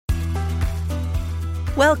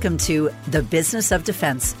Welcome to The Business of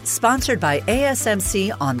Defense, sponsored by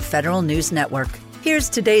ASMC on Federal News Network. Here's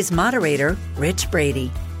today's moderator, Rich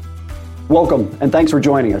Brady. Welcome, and thanks for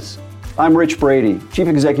joining us. I'm Rich Brady, Chief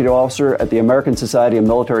Executive Officer at the American Society of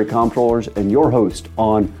Military Comptrollers and your host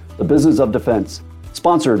on The Business of Defense,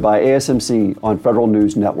 sponsored by ASMC on Federal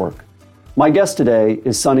News Network. My guest today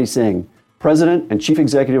is Sunny Singh, President and Chief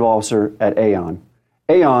Executive Officer at Aeyon.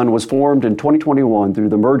 Aeyon was formed in 2021 through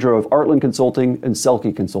the merger of Artlin Consulting and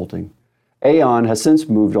Sehlke Consulting. Aeyon has since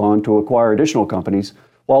moved on to acquire additional companies,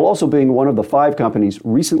 while also being one of the 5 companies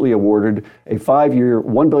recently awarded a 5-year,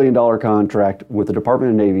 $1 billion contract with the Department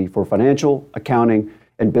of Navy for financial, accounting,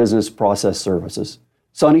 and business process services.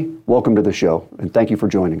 Sunny, welcome to the show, and thank you for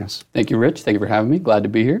joining us. Thank you, Rich. Thank you for having me. Glad to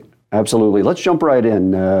be here. Absolutely. Let's jump right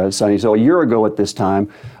in, Sunny. So a year ago at this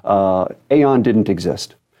time, Aeyon didn't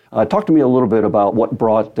exist. Talk to me a little bit about what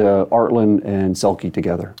brought Artlin and Sehlke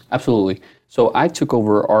together. Absolutely. So I took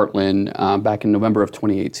over Artlin back in November of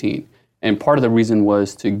 2018. And part of the reason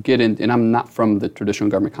was to get in, and I'm not from the traditional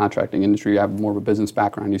government contracting industry. I have more of a business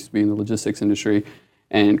background. I used to be in the logistics industry.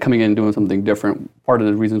 And coming in and doing something different, part of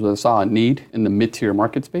the reasons was I saw a need in the mid-tier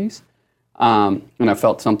market space. And I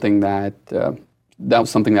felt something that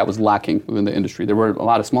was something that was lacking within the industry. There were a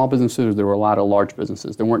lot of small businesses, there were a lot of large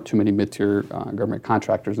businesses. There weren't too many mid-tier government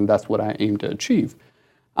contractors, and that's what I aimed to achieve.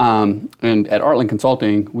 And at Artlin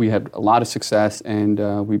Consulting, we had a lot of success,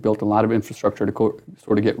 and we built a lot of infrastructure to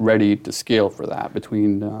sort of get ready to scale for that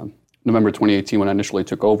between November 2018 when I initially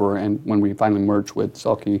took over and when we finally merged with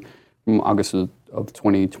Sehlke from August of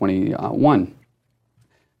 2021.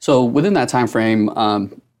 So within that time frame,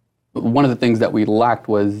 one of the things that we lacked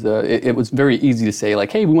was it was very easy to say, like,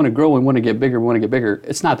 hey, we want to grow, we want to get bigger, we want to get bigger.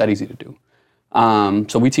 It's not that easy to do.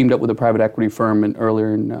 So we teamed up with a private equity firm early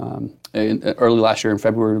last year, in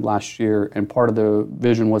February of last year, and part of the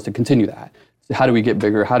vision was to continue that. So how do we get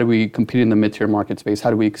bigger? How do we compete in the mid-tier market space? How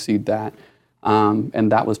do we exceed that? And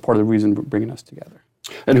that was part of the reason for bringing us together.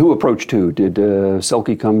 And who approached who? Did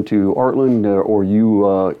Sehlke come to Artlin, or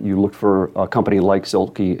you looked for a company like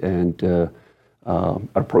Sehlke and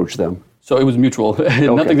approach them? So it was mutual. Okay.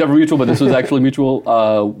 Nothing's ever mutual, but this was actually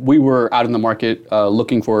mutual. We were out in the market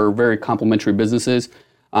looking for very complementary businesses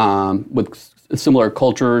with similar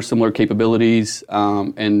culture, similar capabilities,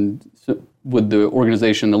 and with the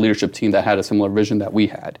organization, the leadership team that had a similar vision that we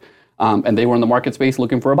had. And they were in the market space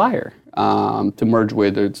looking for a buyer to merge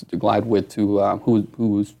with or to glide with who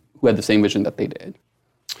had the same vision that they did.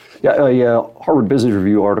 Yeah, a Harvard Business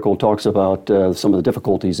Review article talks about some of the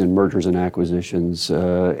difficulties in mergers and acquisitions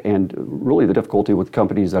and really the difficulty with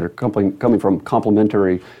companies that are coming from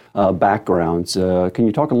complementary backgrounds. Can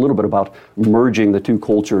you talk a little bit about merging the two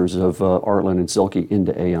cultures of Artlin and Sehlke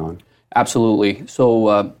into Aeyon? Absolutely.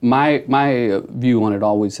 So my view on it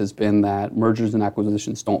always has been that mergers and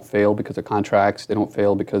acquisitions don't fail because of contracts. They don't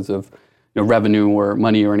fail because of revenue or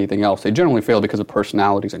money or anything else. They generally fail because of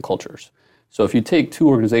personalities and cultures. So if you take two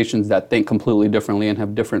organizations that think completely differently and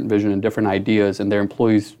have different vision and different ideas, and their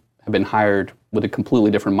employees have been hired with a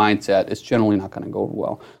completely different mindset, it's generally not going to go over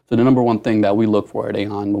well. So the number one thing that we look for at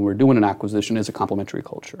Aeyon when we're doing an acquisition is a complementary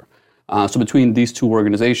culture. So between these two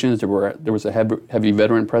organizations, there was a heavy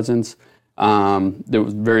veteran presence. There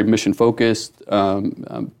was very mission focused,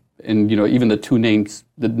 and even the two names,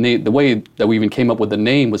 the way that we even came up with the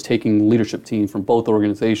name was taking leadership teams from both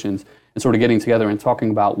organizations and sort of getting together and talking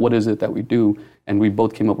about what is it that we do. And we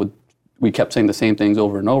both came up with, we kept saying the same things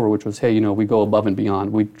over and over, which was, hey, we go above and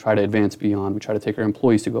beyond. We try to advance beyond. We try to take our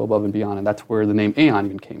employees to go above and beyond. And that's where the name Aeyon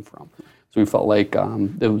even came from. So we felt like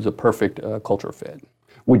it was a perfect culture fit.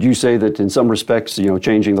 Would you say that in some respects,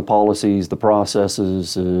 changing the policies, the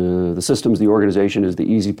processes, the systems, the organization is the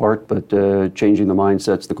easy part, but changing the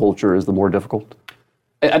mindsets, the culture is the more difficult?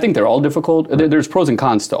 I think they're all difficult. There's pros and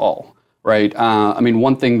cons to all, right?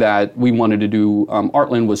 One thing that we wanted to do,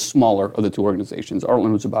 Artlin was smaller of the two organizations.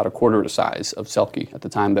 Artlin was about a quarter the size of Sehlke at the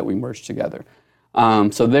time that we merged together.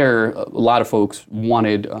 So there, a lot of folks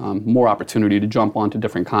wanted more opportunity to jump onto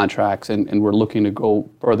different contracts and were looking to go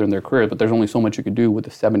further in their career, but there's only so much you could do with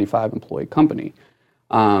a 75-employee company.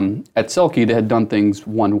 At Sehlke, they had done things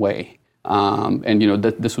one way,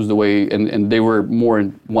 this was the way, and they were more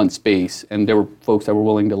in one space, and there were folks that were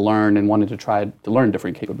willing to learn and wanted to try to learn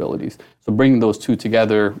different capabilities. So bringing those two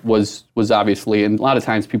together was obviously, and a lot of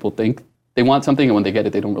times people think they want something, and when they get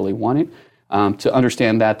it, they don't really want it. To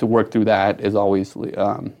understand that, to work through that is always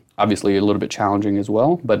obviously a little bit challenging as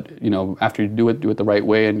well. But after you do it the right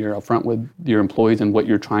way, and you're upfront with your employees and what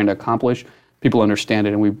you're trying to accomplish, people understand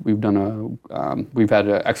it, and we've had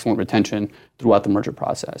an excellent retention throughout the merger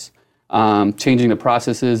process. Changing the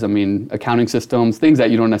processes, accounting systems, things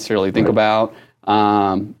that you don't necessarily think about.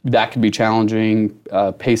 That could be challenging.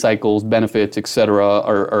 Pay cycles, benefits, et cetera,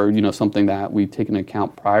 are something that we take into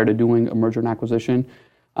account prior to doing a merger and acquisition.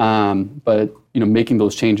 But making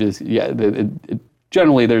those changes,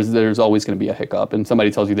 generally there's always going to be a hiccup, and somebody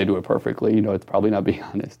tells you they do it perfectly. It's probably not being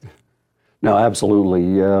honest. No,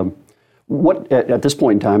 absolutely. What at this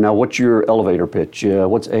point in time now? What's your elevator pitch?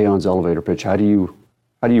 What's Aeon's elevator pitch? How do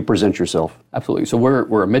you present yourself? Absolutely. So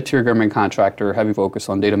we're a mid-tier government contractor, heavy focus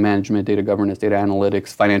on data management, data governance, data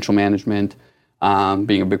analytics, financial management,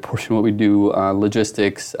 being a big portion of what we do,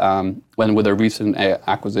 logistics, with our recent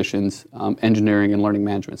acquisitions, engineering and learning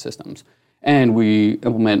management systems. And we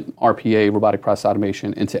implement RPA, robotic process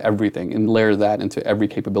automation, into everything and layer that into every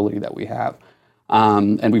capability that we have.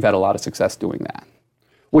 And we've had a lot of success doing that.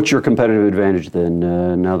 What's your competitive advantage then,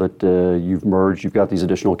 now that you've merged, you've got these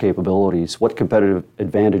additional capabilities? What competitive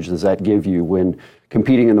advantage does that give you when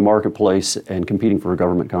competing in the marketplace and competing for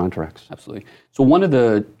government contracts? Absolutely. So one of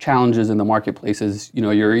the challenges in the marketplace is,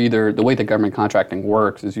 you're either, the way that government contracting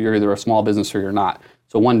works is you're either a small business or you're not.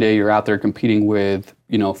 So one day you're out there competing with,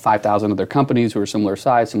 5,000 other companies who are similar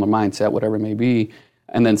size, similar mindset, whatever it may be.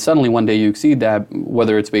 And then suddenly one day you exceed that,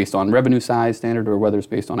 whether it's based on revenue size standard or whether it's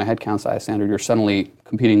based on a headcount size standard, you're suddenly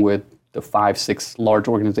competing with the 5, 6 large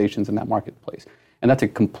organizations in that marketplace. And that's a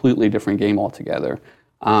completely different game altogether.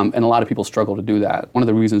 And a lot of people struggle to do that. One of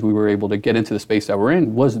the reasons we were able to get into the space that we're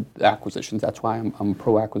in was acquisitions. That's why I'm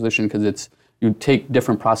pro-acquisition, because you take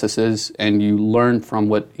different processes and you learn from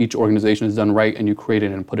what each organization has done right and you create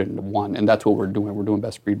it and put it into one. And that's what we're doing. We're doing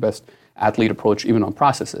best breed, best athlete approach, even on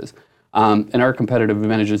processes. And our competitive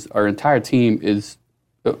advantages, our entire team is,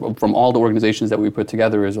 from all the organizations that we put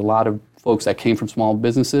together, is a lot of folks that came from small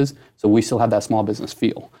businesses, so we still have that small business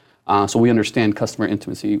feel. So we understand customer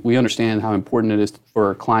intimacy. We understand how important it is for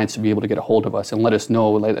our clients to be able to get a hold of us and let us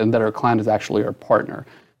know and that our client is actually our partner.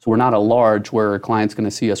 So we're not a large where a client's going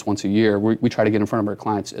to see us once a year. We try to get in front of our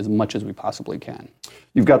clients as much as we possibly can.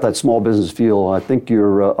 You've got that small business feel. I think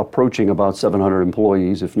you're approaching about 700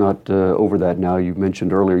 employees, if not over that now. You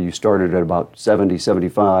mentioned earlier you started at about 70,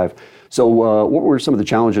 75. So what were some of the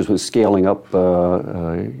challenges with scaling up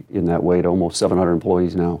in that way to almost 700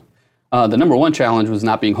 employees now? The number one challenge was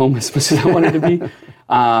not being home as much as I wanted to be,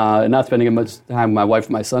 not spending as much time with my wife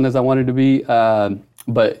and my son as I wanted to be.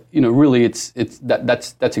 But really,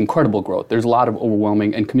 that's incredible growth. There's a lot of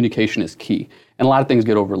overwhelming, and communication is key. And a lot of things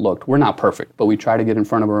get overlooked. We're not perfect, but we try to get in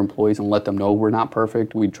front of our employees and let them know we're not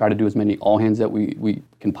perfect. We try to do as many all hands that we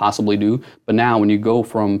can possibly do. But now, when you go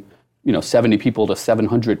from 70 people to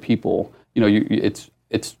 700 people, it's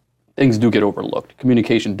things do get overlooked.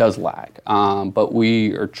 Communication does lag. But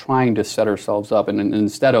we are trying to set ourselves up, and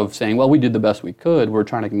instead of saying, well, we did the best we could, we're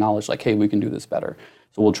trying to acknowledge, like, hey, we can do this better.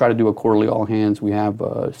 So we'll try to do a quarterly all hands. We have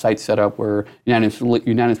a site set up where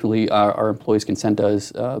unanimously our employees can send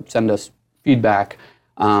us feedback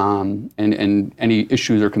and any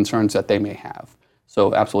issues or concerns that they may have.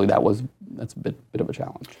 So absolutely, that's a bit of a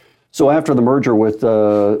challenge. So after the merger with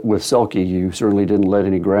Sehlke, you certainly didn't let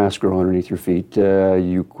any grass grow underneath your feet.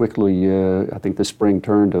 You quickly, I think this spring,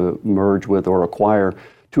 turned to merge with or acquire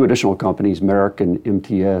 2 additional companies, Marick and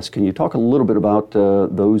MTS. Can you talk a little bit about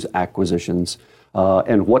those acquisitions?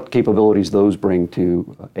 And what capabilities those bring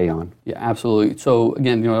to Aeyon? Yeah, absolutely. So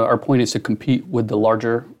again, our point is to compete with the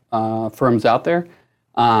larger firms out there.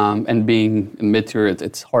 And being in mid-tier,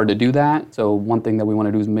 it's hard to do that. So one thing that we want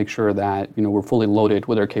to do is make sure that we're fully loaded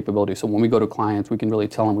with our capabilities. So when we go to clients, we can really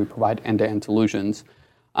tell them we provide end-to-end solutions.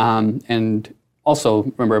 And also,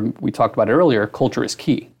 remember, we talked about it earlier, culture is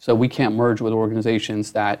key. So we can't merge with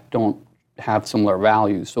organizations that don't have similar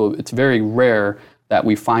values. So it's very rare that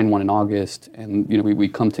we find one in August and we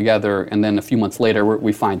come together, and then a few months later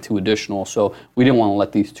we find 2 additional. So we didn't want to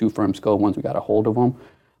let these 2 firms go once we got a hold of them.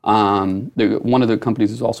 One of the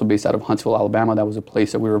companies is also based out of Huntsville, Alabama. That was a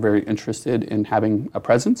place that we were very interested in having a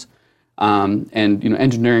presence. And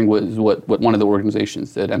engineering was what one of the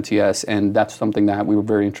organizations did, MTS, and that's something that we were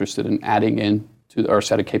very interested in adding in to our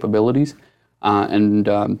set of capabilities. And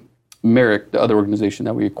Marick, the other organization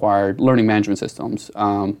that we acquired, learning management systems,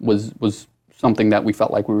 was something that we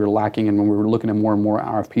felt like we were lacking. And when we were looking at more and more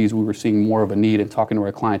RFPs, we were seeing more of a need and talking to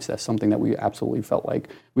our clients. That's something that we absolutely felt like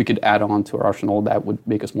we could add on to our arsenal that would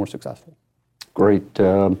make us more successful. Great.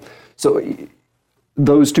 So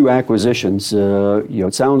those 2 acquisitions,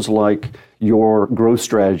 it sounds like your growth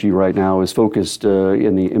strategy right now is focused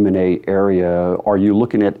in the M&A area. Are you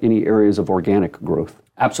looking at any areas of organic growth?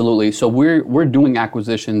 Absolutely. So we're doing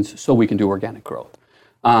acquisitions so we can do organic growth.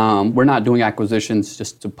 We're not doing acquisitions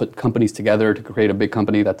just to put companies together to create a big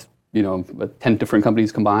company that's 10 different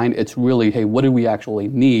companies combined. It's really, hey, what do we actually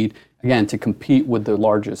need, again, to compete with the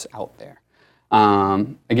largest out there?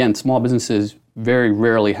 Again, small businesses very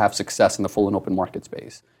rarely have success in the full and open market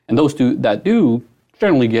space. And those that do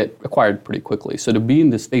generally get acquired pretty quickly. So to be in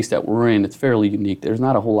the space that we're in, it's fairly unique. There's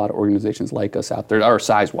not a whole lot of organizations like us out there, our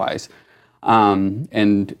size-wise.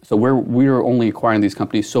 And so we're only acquiring these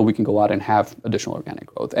companies so we can go out and have additional organic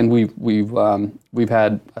growth. And we've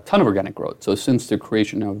had a ton of organic growth. So since the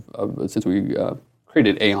creation since we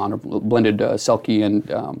created Aeyon, or blended Sehlke and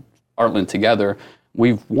Artlin together,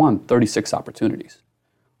 we've won 36 opportunities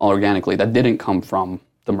all organically. That didn't come from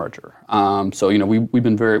the merger. So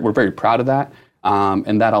we're very proud of that.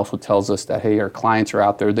 And that also tells us that, hey, our clients are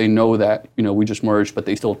out there. They know that, we just merged, but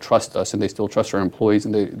they still trust us, and they still trust our employees,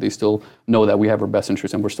 and they still know that we have our best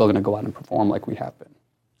interests, and we're still going to go out and perform like we have been.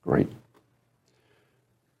 Great.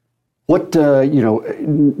 What,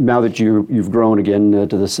 now that you've grown again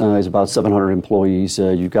to the size, about 700 employees,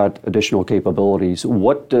 you've got additional capabilities.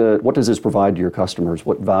 What does this provide to your customers?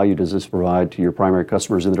 What value does this provide to your primary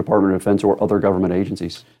customers in the Department of Defense or other government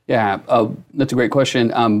agencies? Yeah, that's a great question.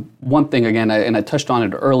 One thing, again, and I touched on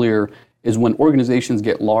it earlier, is when organizations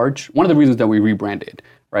get large, one of the reasons that we rebranded,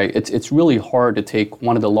 right? It's really hard to take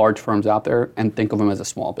one of the large firms out there and think of them as a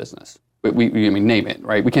small business. We name it,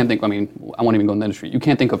 right? We can't think, I won't even go in the industry. You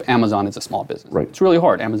can't think of Amazon as a small business. Right. It's really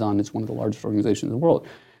hard. Amazon is one of the largest organizations in the world.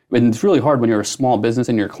 And it's really hard when you're a small business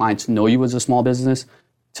and your clients know you as a small business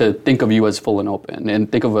to think of you as full and open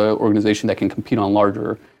and think of an organization that can compete on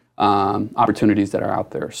larger opportunities that are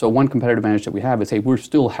out there. So one competitive advantage that we have is, hey, we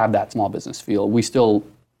still have that small business feel. We still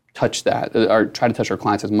touch that, or try to touch our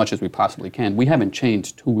clients as much as we possibly can. We haven't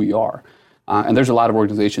changed who we are. And there's a lot of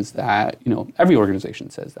organizations that, every organization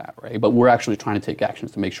says that, right? But we're actually trying to take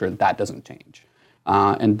actions to make sure that doesn't change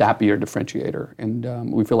and that be our differentiator.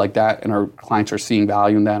 And we feel like that, and our clients are seeing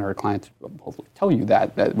value in that, and our clients hopefully tell you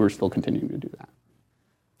that we're still continuing to do that.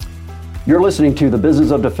 You're listening to The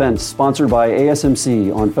Business of Defense, sponsored by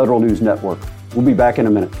ASMC on Federal News Network. We'll be back in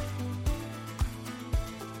a minute.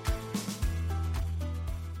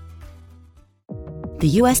 The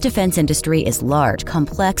U.S. defense industry is large,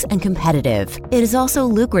 complex, and competitive. It is also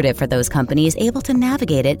lucrative for those companies able to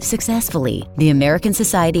navigate it successfully. The American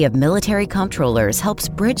Society of Military Comptrollers helps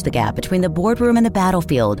bridge the gap between the boardroom and the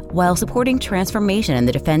battlefield while supporting transformation in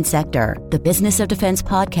the defense sector. The Business of Defense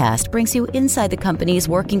podcast brings you inside the companies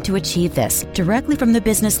working to achieve this, directly from the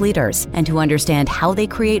business leaders, and to understand how they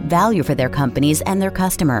create value for their companies and their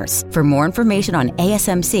customers. For more information on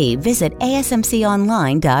ASMC, visit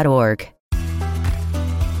asmconline.org.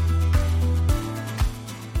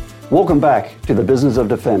 Welcome back to The Business of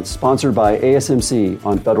Defense, sponsored by ASMC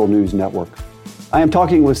on Federal News Network. I am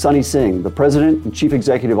talking with Sunny Singh, the President and Chief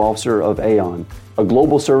Executive Officer of Aeyon, a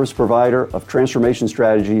global service provider of transformation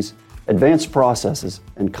strategies, advanced processes,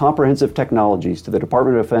 and comprehensive technologies to the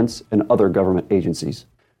Department of Defense and other government agencies.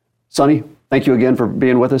 Sunny, thank you again for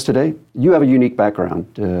being with us today. You have a unique background.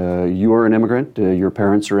 You are an immigrant. Your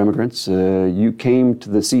parents are immigrants. You came to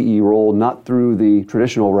the CE role not through the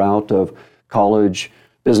traditional route of college,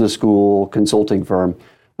 business school, consulting firm.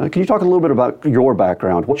 Can you talk a little bit about your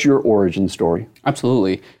background? What's your origin story?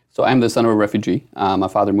 Absolutely. So I'm the son of a refugee. My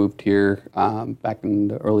father moved here back in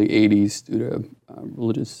the early 80s due to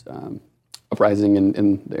religious uprising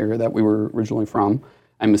in the area that we were originally from.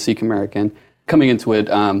 I'm a Sikh American. Coming into it,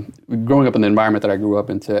 growing up in the environment that I grew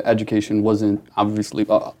up into, education wasn't obviously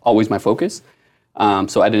always my focus.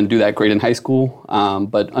 So I didn't do that great in high school,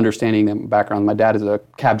 but understanding that background, my dad is a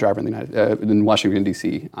cab driver in Washington,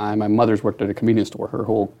 D.C. My mother's worked at a convenience store her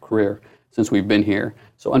whole career since we've been here.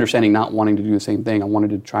 So understanding not wanting to do the same thing, I wanted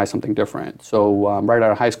to try something different. So right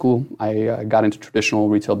out of high school, I got into traditional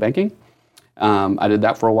retail banking. I did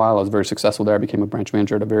that for a while. I was very successful there. I became a branch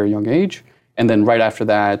manager at a very young age. And then right after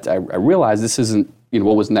that, I realized this isn't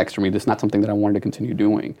what was next for me. This is not something that I wanted to continue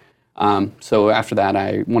doing. So after that,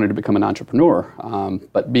 I wanted to become an entrepreneur,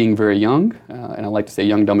 but being very young, and I like to say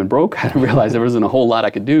young, dumb, and broke, I realized there wasn't a whole lot I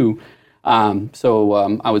could do.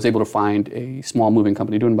 So I was able to find a small moving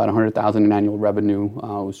company doing about $100,000 in annual revenue.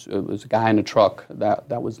 It was a guy in a truck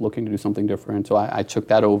that was looking to do something different. So I took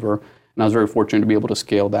that over, and I was very fortunate to be able to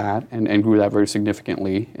scale that and grew that very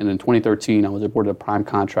significantly. And in 2013, I was awarded a prime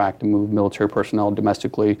contract to move military personnel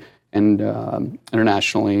domestically and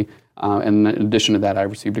internationally. And in addition to that, I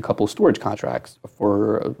received a couple of storage contracts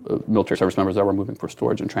for military service members that were moving for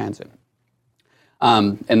storage and transit.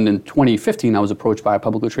 And in 2015, I was approached by a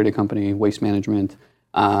publicly traded company, Waste Management,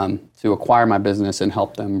 to acquire my business and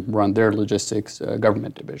help them run their logistics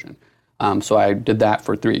government division. So I did that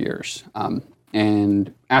for 3 years.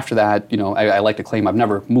 And after that, I like to claim I've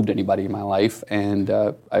never moved anybody in my life, and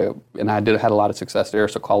I had a lot of success there.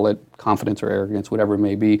 So call it confidence or arrogance, whatever it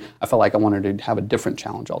may be. I felt like I wanted to have a different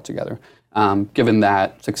challenge altogether. Given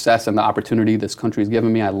that success and the opportunity this country has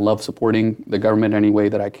given me, I love supporting the government any way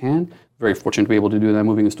that I can. Very fortunate to be able to do that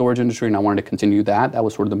moving and storage industry, and I wanted to continue that. That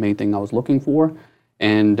was sort of the main thing I was looking for.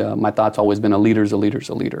 And my thought's always been a leader's a leader's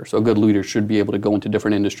a leader. So a good leader should be able to go into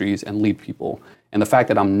different industries and lead people. And the fact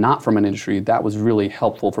that I'm not from an industry, that was really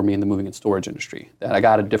helpful for me in the moving and storage industry. That I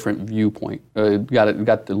got a different viewpoint,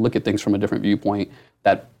 got to look at things from a different viewpoint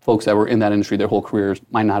that folks that were in that industry their whole careers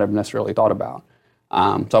might not have necessarily thought about.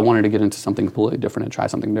 So I wanted to get into something completely different and try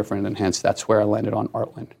something different, and hence that's where I landed on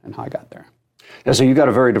Artlin and how I got there. Yeah, so you got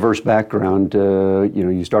a very diverse background.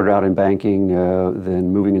 You started out in banking,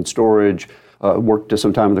 then moving in storage. Worked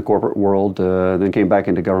some time in the corporate world, then came back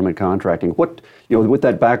into government contracting. With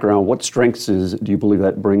that background, what strengths do you believe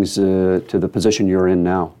that brings to the position you're in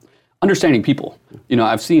now? Understanding people.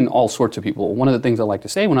 I've seen all sorts of people. One of the things I like to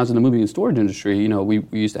say when I was in the moving and storage industry, we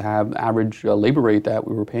used to have average labor rate that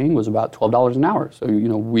we were paying was about $12 an hour. So,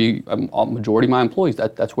 majority of my employees,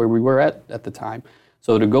 that's where we were at the time.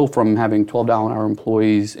 So to go from having $12 an hour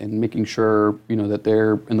employees and making sure, that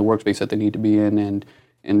they're in the workspace that they need to be in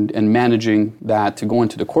and managing that, to go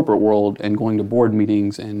into the corporate world and going to board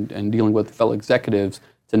meetings and dealing with fellow executives,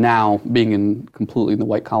 to now being completely in the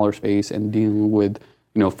white collar space and dealing with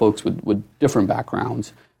folks with different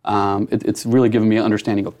backgrounds. It's really given me an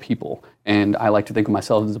understanding of people, and I like to think of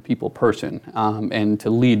myself as a people person, and to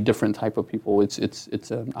lead different type of people, it's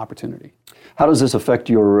an opportunity. How does this affect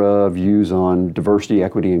your views on diversity,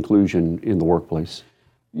 equity, inclusion in the workplace?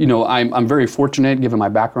 I'm very fortunate, given my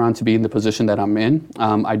background, to be in the position that I'm in.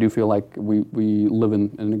 I do feel like we live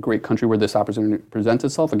in a great country where this opportunity presents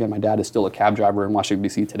itself. Again, my dad is still a cab driver in Washington,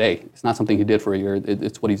 D.C. today. It's not something he did for a year.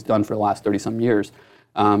 It's what he's done for the last 30-some years.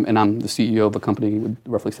 And I'm the CEO of a company with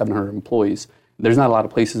roughly 700 employees. There's not a lot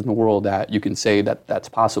of places in the world that you can say that that's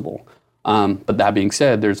possible. But that being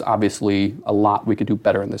said, there's obviously a lot we could do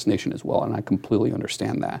better in this nation as well, and I completely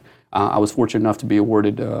understand that. I was fortunate enough to be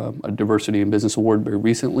awarded a Diversity in Business Award very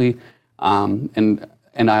recently, and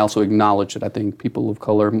I also acknowledge that I think people of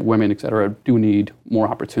color, women, et cetera, do need more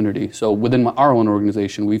opportunity. So within our own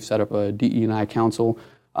organization, we've set up a DE&I council,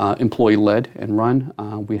 employee-led and run.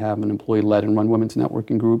 We have an employee-led and run women's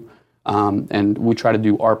networking group, and we try to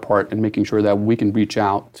do our part in making sure that we can reach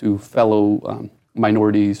out to fellow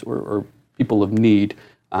minorities or people of need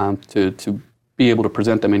to be able to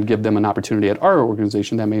present them and give them an opportunity at our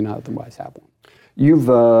organization that may not otherwise have one. You've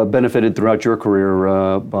benefited throughout your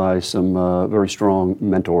career by some very strong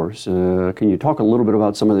mentors. Can you talk a little bit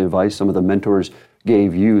about some of the advice some of the mentors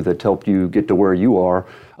gave you that helped you get to where you are,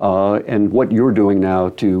 and what you're doing now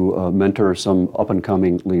to mentor some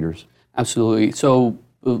up-and-coming leaders? Absolutely. So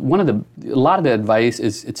a lot of the advice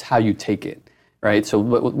is it's how you take it. Right. So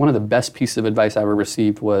one of the best pieces of advice I ever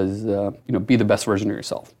received was, be the best version of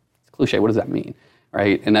yourself. It's cliche. What does that mean?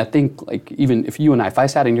 Right. And I think even if you and if I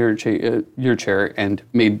sat in your chair and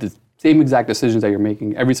made the same exact decisions that you're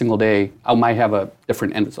making every single day, I might have a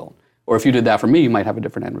different end result. Or if you did that for me, you might have a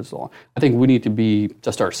different end result. I think we need to be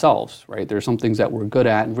just ourselves. Right. There are some things that we're good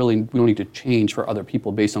at, and really we don't need to change for other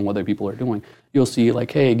people based on what other people are doing. You'll see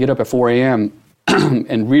hey, get up at 4 a.m.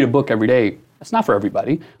 and read a book every day. That's not for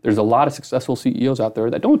everybody. There's a lot of successful CEOs out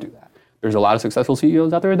there that don't do that. There's a lot of successful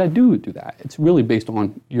CEOs out there that do that. It's really based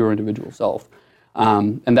on your individual self.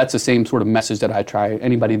 And that's the same sort of message that I try,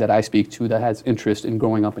 anybody that I speak to that has interest in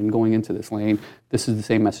growing up and going into this lane, this is the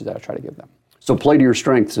same message that I try to give them. So play to your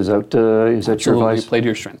strengths. Is that Absolutely. Your advice? Play to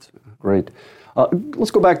your strengths. Great.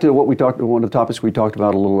 Let's go back to one of the topics we talked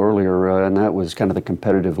about a little earlier, and that was kind of the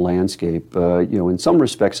competitive landscape. In some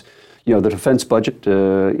respects, the defense budget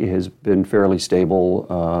has been fairly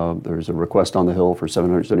stable. There's a request on the Hill for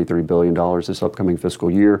 $773 billion this upcoming fiscal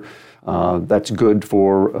year. That's good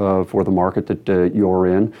for the market that you're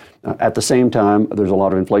in. At the same time, there's a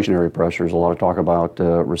lot of inflationary pressures, a lot of talk about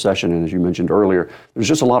recession, and as you mentioned earlier, there's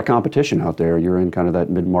just a lot of competition out there. You're in kind of that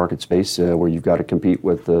mid-market space where you've got to compete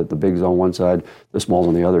with the bigs on one side, the smalls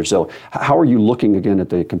on the other. So how are you looking again at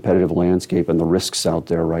the competitive landscape and the risks out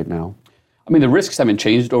there right now? The risks haven't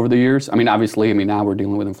changed over the years. Obviously, now we're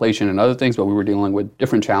dealing with inflation and other things, but we were dealing with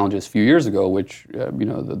different challenges a few years ago, which,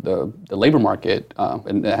 the labor market,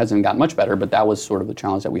 and it hasn't gotten much better, but that was sort of the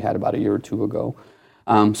challenge that we had about a year or two ago.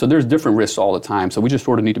 So there's different risks all the time. So we just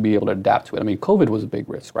sort of need to be able to adapt to it. COVID was a big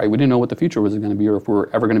risk, right? We didn't know what the future was going to be or if we're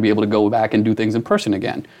ever going to be able to go back and do things in person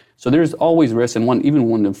again. So there's always risks, and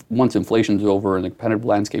once inflation's over and the competitive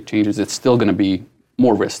landscape changes, it's still going to be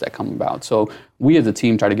more risks that come about. So we as a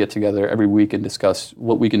team try to get together every week and discuss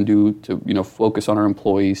what we can do to focus on our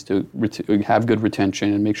employees, to have good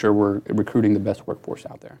retention and make sure we're recruiting the best workforce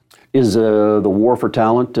out there. Is the war for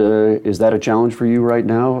talent, is that a challenge for you right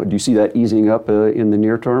now? Do you see that easing up in the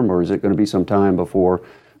near term, or is it going to be some time before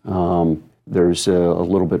there's a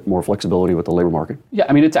little bit more flexibility with the labor market? Yeah,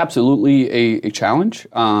 I mean, it's absolutely a challenge,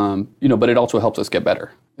 but it also helps us get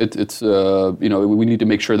better. We need to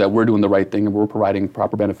make sure that we're doing the right thing and we're providing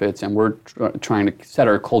proper benefits and we're trying to set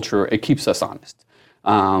our culture. It keeps us honest.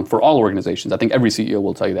 For all organizations, I think every CEO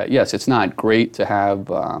will tell you that. Yes, it's not great to have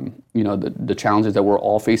the challenges that we're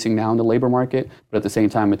all facing now in the labor market, but at the same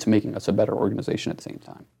time, it's making us a better organization at the same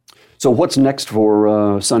time. So what's next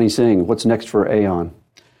for Sunny Singh? What's next for Aeyon?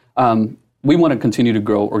 We want to continue to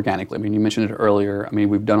grow organically. I mean, you mentioned it earlier. I mean,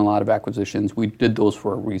 we've done a lot of acquisitions. We did those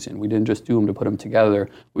for a reason. We didn't just do them to put them together.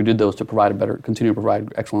 We did those to continue to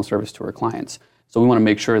provide excellent service to our clients. So we want to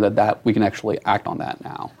make sure that we can actually act on that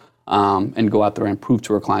now and go out there and prove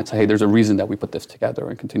to our clients, hey, there's a reason that we put this together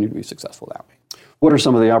and continue to be successful that way. What are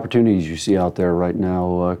some of the opportunities you see out there right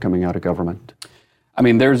now coming out of government? I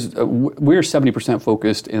mean, we're 70%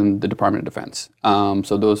 focused in the Department of Defense.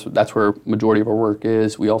 So that's where majority of our work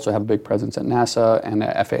is. We also have a big presence at NASA and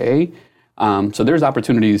at FAA. So there's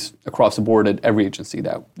opportunities across the board at every agency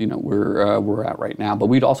that we're at right now. But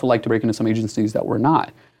we'd also like to break into some agencies that we're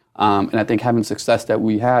not. And I think having success that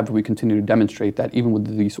we continue to demonstrate that even with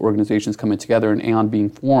these organizations coming together and Aeyon being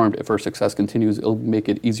formed, if our success continues, it'll make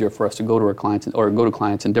it easier for us to go to our clients or go to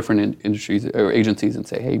clients in different industries or agencies and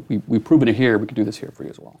say, hey, we've proven it here, we can do this here for you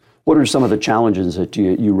as well. What are some of the challenges that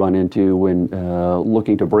you run into when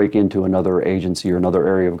looking to break into another agency or another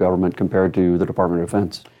area of government compared to the Department of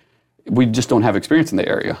Defense? We just don't have experience in the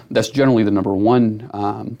area. That's generally the number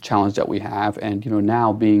one challenge that we have. And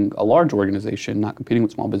now being a large organization, not competing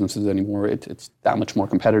with small businesses anymore, it's that much more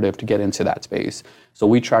competitive to get into that space. So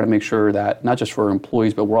we try to make sure that not just for our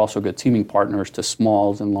employees, but we're also good teaming partners to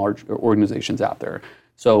smalls and large organizations out there.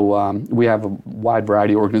 So we have a wide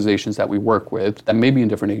variety of organizations that we work with that may be in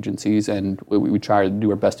different agencies, and we try to do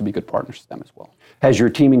our best to be good partners to them as well. Has your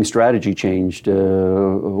teaming strategy changed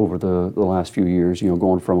over the last few years?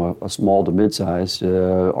 Going from a small to mid-size,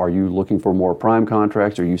 are you looking for more prime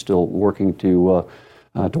contracts? Are you still working to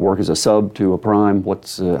work as a sub to a prime?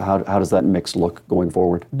 How does that mix look going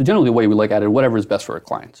forward? Generally, the way we look at it, whatever is best for our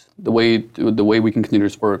clients. The way we can continue to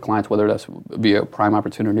support our clients, whether that's via a prime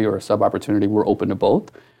opportunity or a sub opportunity, we're open to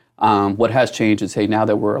both. What has changed is, hey, now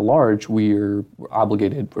that we're large, we're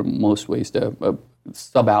obligated for most ways to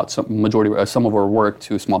sub out some of our work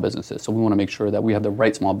to small businesses. So we want to make sure that we have the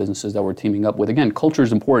right small businesses that we're teaming up with. Again, culture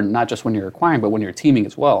is important, not just when you're acquiring, but when you're teaming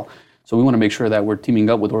as well. So we want to make sure that we're teaming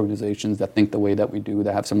up with organizations that think the way that we do,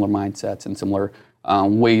 that have similar mindsets and similar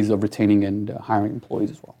ways of retaining and hiring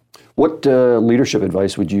employees as well. What leadership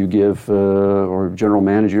advice would you give, or general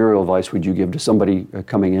managerial advice would you give to somebody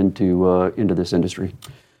coming into this industry?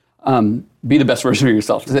 Be the best version of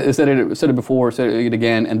yourself. I said it before, said it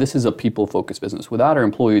again, and this is a people-focused business. Without our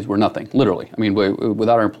employees, we're nothing, literally. I mean,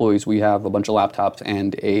 without our employees, we have a bunch of laptops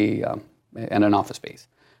and an office space.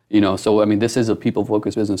 So I mean, this is a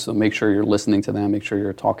people-focused business. So make sure you're listening to them, make sure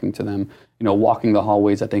you're talking to them. Walking the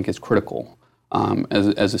hallways, I think, is critical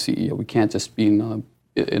as a CEO. We can't just be in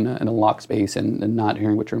a locked space and not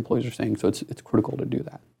hearing what your employees are saying. So it's critical to do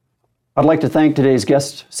that. I'd like to thank today's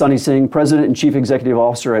guest, Sunny Singh, President and Chief Executive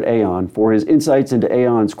Officer at Aeyon, for his insights into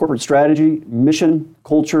Aeon's corporate strategy, mission,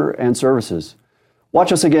 culture, and services.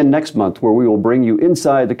 Watch us again next month, where we will bring you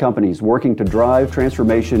inside the companies working to drive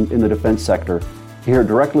transformation in the defense sector, to hear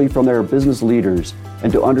directly from their business leaders,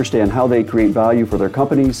 and to understand how they create value for their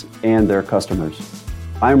companies and their customers.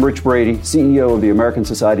 I'm Rich Brady, CEO of the American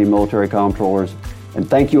Society of Military Comptrollers, and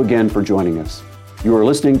thank you again for joining us. You are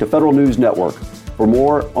listening to Federal News Network. For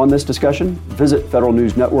more on this discussion, visit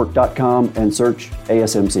federalnewsnetwork.com and search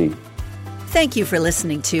ASMC. Thank you for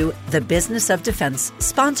listening to The Business of Defense,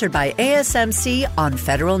 sponsored by ASMC on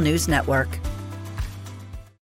Federal News Network.